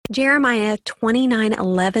Jeremiah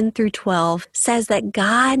 29:11-12 says that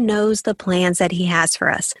God knows the plans that He has for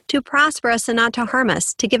us, to prosper us and not to harm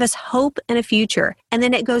us, to give us hope and a future. And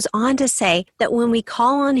then it goes on to say that when we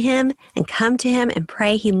call on Him and come to Him and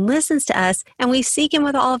pray, He listens to us and we seek Him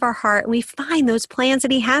with all of our heart and we find those plans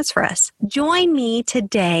that He has for us. Join me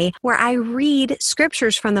today where I read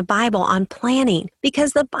scriptures from the Bible on planning,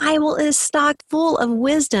 because the Bible is stocked full of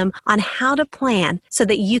wisdom on how to plan so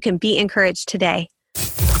that you can be encouraged today.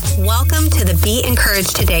 Welcome to the Be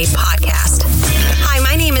Encouraged Today podcast. Hi,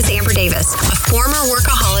 my name is Amber Davis, a former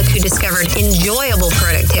workaholic who discovered enjoyable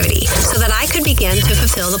productivity so that I could begin to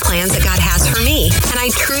fulfill the plans that God has for me. And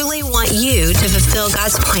I truly want you to fulfill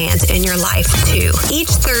God's plans in your life too.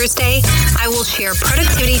 Each Thursday, I will share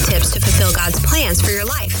productivity tips to fulfill God's plans for your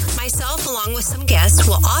life. Myself, along with some guests,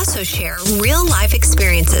 will also share real-life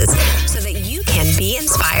experiences so that you can be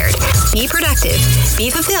inspired, be productive,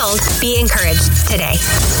 be fulfilled, be encouraged today.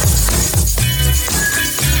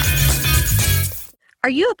 Are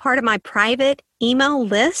you a part of my private email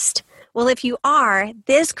list? Well, if you are,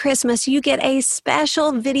 this Christmas you get a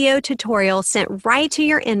special video tutorial sent right to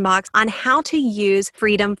your inbox on how to use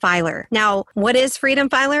Freedom Filer. Now, what is Freedom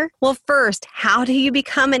Filer? Well, first, how do you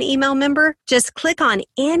become an email member? Just click on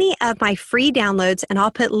any of my free downloads and I'll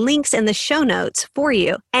put links in the show notes for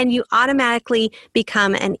you, and you automatically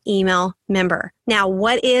become an email member. Now,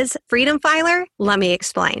 what is Freedom Filer? Let me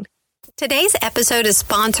explain. Today's episode is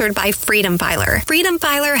sponsored by Freedom Filer. Freedom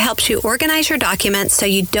Filer helps you organize your documents so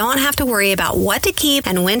you don't have to worry about what to keep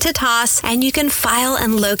and when to toss, and you can file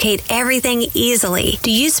and locate everything easily.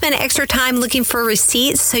 Do you spend extra time looking for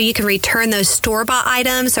receipts so you can return those store-bought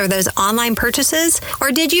items or those online purchases?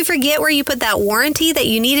 Or did you forget where you put that warranty that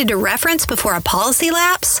you needed to reference before a policy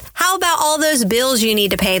lapse? How about all those bills you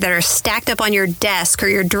need to pay that are stacked up on your desk or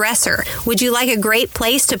your dresser? Would you like a great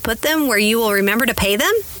place to put them where you will remember to pay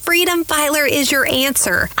them? Freedom Filer is your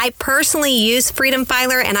answer. I personally use Freedom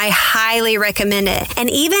Filer and I highly recommend it. And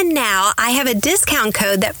even now, I have a discount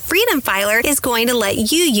code that Freedom Filer is going to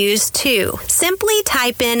let you use too. Simply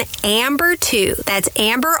type in AMBER2, that's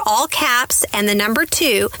Amber all caps and the number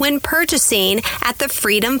 2, when purchasing at the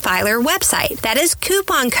Freedom Filer website. That is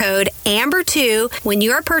coupon code AMBER2 when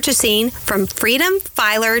you are purchasing from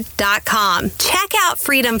freedomfiler.com. Check out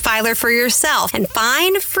Freedom Filer for yourself and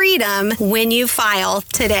find freedom when you file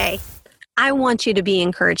today. I want you to be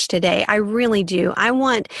encouraged today. I really do. I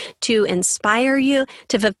want to inspire you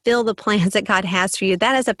to fulfill the plans that God has for you.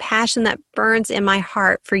 That is a passion that burns in my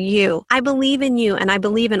heart for you. I believe in you and I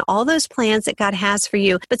believe in all those plans that God has for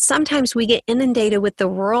you. But sometimes we get inundated with the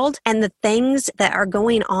world and the things that are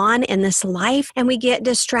going on in this life, and we get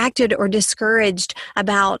distracted or discouraged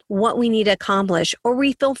about what we need to accomplish, or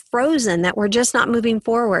we feel frozen that we're just not moving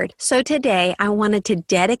forward. So today I wanted to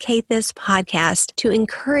dedicate this podcast to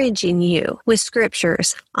encouraging you with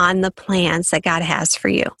scriptures on the plans that God has for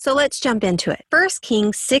you. So let's jump into it. 1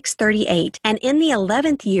 Kings 6:38, and in the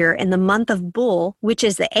 11th year, in the month of Bul, which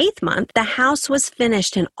is the 8th month, the house was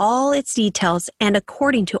finished in all its details and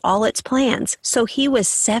according to all its plans. So he was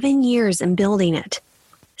 7 years in building it.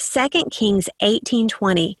 2 Kings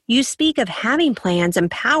 18:20, you speak of having plans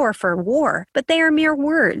and power for war, but they are mere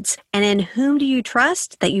words. And in whom do you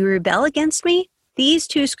trust that you rebel against me? These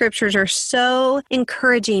two scriptures are so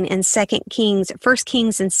encouraging in 1 Kings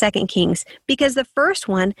and 2 Kings, because the first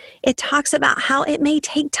one, it talks about how it may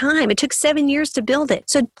take time. It took 7 years to build it.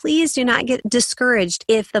 So please do not get discouraged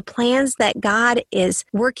if the plans that God is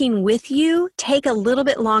working with you take a little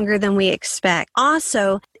bit longer than we expect.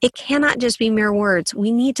 Also, it cannot just be mere words.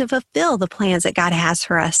 We need to fulfill the plans that God has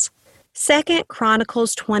for us. 2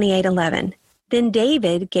 Chronicles 28:11. Then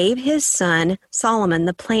David gave his son Solomon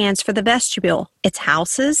the plans for the vestibule, its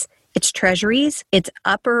houses, its treasuries, its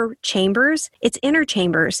upper chambers, its inner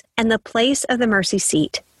chambers, and the place of the mercy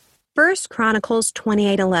seat. 1 Chronicles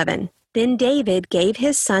 28:11. Then David gave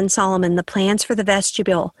his son Solomon the plans for the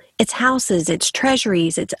vestibule, its houses, its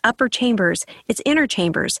treasuries, its upper chambers, its inner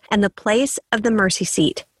chambers, and the place of the mercy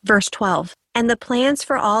seat. Verse 12. And the plans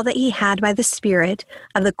for all that he had by the Spirit,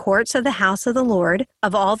 of the courts of the house of the Lord,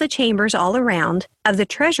 of all the chambers all around, of the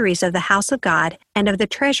treasuries of the house of God, and of the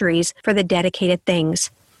treasuries for the dedicated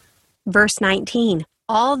things. Verse 19.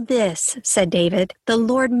 All this, said David, the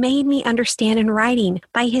Lord made me understand in writing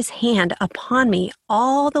by his hand upon me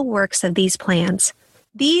all the works of these plans.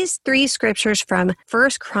 These 3 scriptures from 1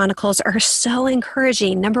 Chronicles are so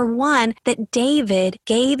encouraging. Number 1, that David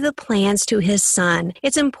gave the plans to his son.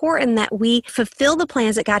 It's important that we fulfill the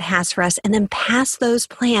plans that God has for us and then pass those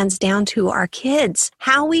plans down to our kids.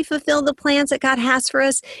 How we fulfill the plans that God has for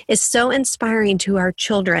us is so inspiring to our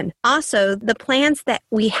children. Also, the plans that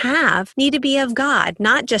we have need to be of God,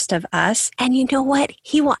 not just of us. And you know what?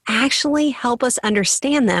 He will actually help us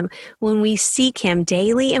understand them when we seek Him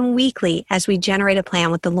daily and weekly as we generate a plan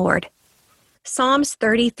with the Lord. Psalms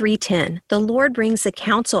 33:10, the Lord brings the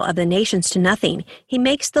counsel of the nations to nothing. He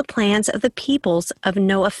makes the plans of the peoples of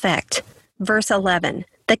no effect. Verse 11,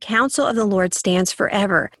 the counsel of the Lord stands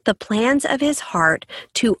forever, the plans of His heart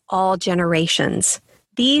to all generations.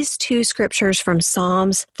 These 2 scriptures from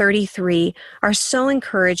Psalms 33 are so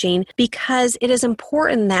encouraging because it is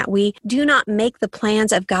important that we do not make the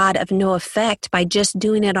plans of God of no effect by just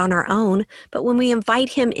doing it on our own, but when we invite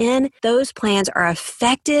Him in, those plans are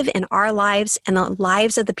effective in our lives and the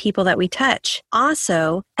lives of the people that we touch.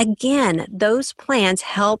 Also, again, those plans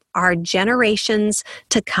help our generations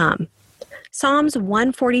to come. Psalms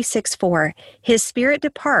 146:4, His spirit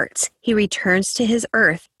departs, He returns to His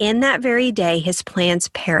earth. In that very day, His plans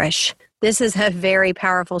perish. This is a very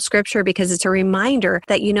powerful scripture because it's a reminder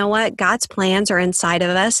that, you know what, God's plans are inside of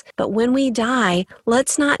us, but when we die,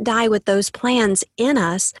 let's not die with those plans in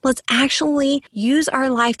us. Let's actually use our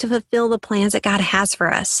life to fulfill the plans that God has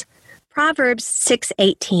for us. Proverbs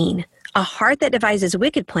 6:18, a heart that devises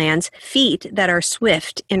wicked plans, feet that are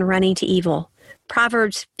swift in running to evil.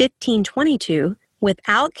 Proverbs 15:22,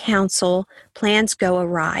 without counsel, plans go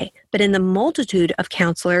awry, but in the multitude of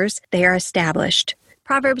counselors, they are established.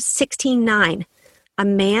 Proverbs 16:9, a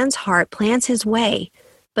man's heart plans his way,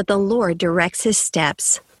 but the Lord directs his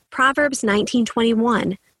steps. Proverbs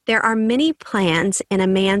 19:21, there are many plans in a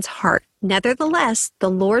man's heart. Nevertheless, the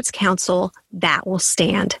Lord's counsel, that will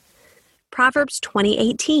stand. Proverbs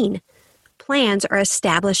 20:18, plans are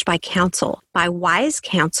established by counsel. By wise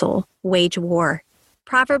counsel, wage war.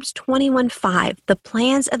 Proverbs 21:5, the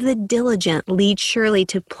plans of the diligent lead surely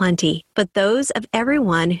to plenty, but those of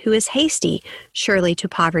everyone who is hasty surely to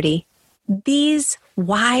poverty. These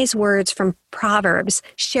wise words from Proverbs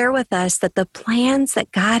share with us that the plans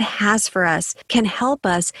that God has for us can help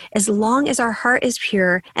us as long as our heart is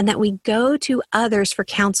pure and that we go to others for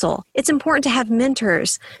counsel. It's important to have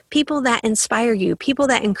mentors, people that inspire you, people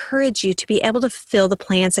that encourage you to be able to fulfill the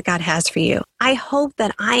plans that God has for you. I hope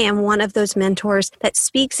that I am one of those mentors that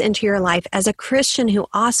speaks into your life as a Christian who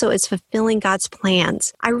also is fulfilling God's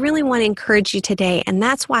plans. I really want to encourage you today, and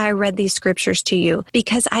that's why I read these scriptures to you,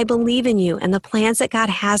 because I believe in you and the plans that God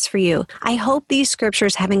has for you. I hope these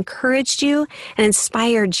scriptures have encouraged you and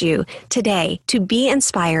inspired you today to be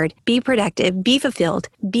inspired, be productive, be fulfilled,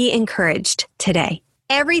 be encouraged today.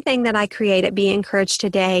 Everything that I create at Be Encouraged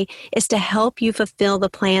today is to help you fulfill the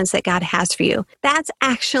plans that God has for you. That's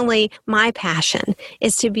actually my passion,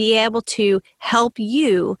 is to be able to help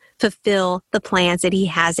you fulfill the plans that He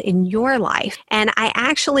has in your life. And I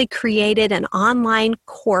actually created an online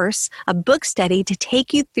course, a book study to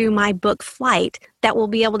take you through my book Flight that will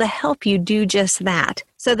be able to help you do just that.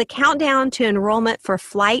 So the countdown to enrollment for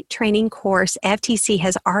Flight Training Course FTC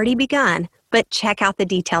has already begun, but check out the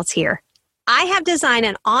details here. I have designed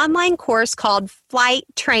an online course called Flight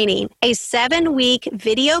Training, a 7-week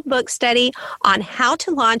video book study on how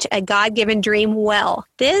to launch a God-given dream well.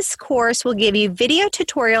 This course will give you video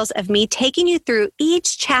tutorials of me taking you through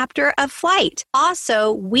each chapter of Flight.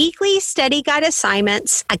 Also, weekly study guide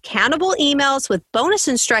assignments, accountable emails with bonus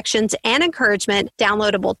instructions and encouragement,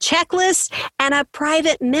 downloadable checklists, and a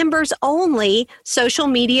private members-only social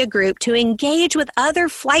media group to engage with other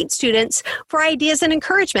Flight students for ideas and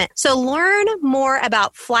encouragement. So learn more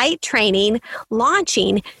about Flight Training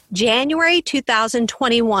launching January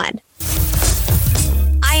 2021.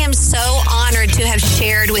 I am so honored to have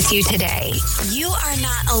shared with you today. You are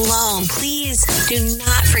not alone. Please do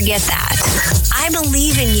not forget that. I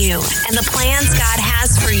believe in you and the plans God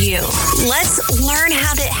has for you. Let's learn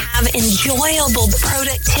how to have enjoyable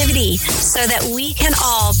productivity so that we can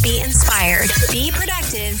all be inspired, be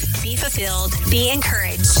productive, be fulfilled, be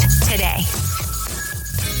encouraged today.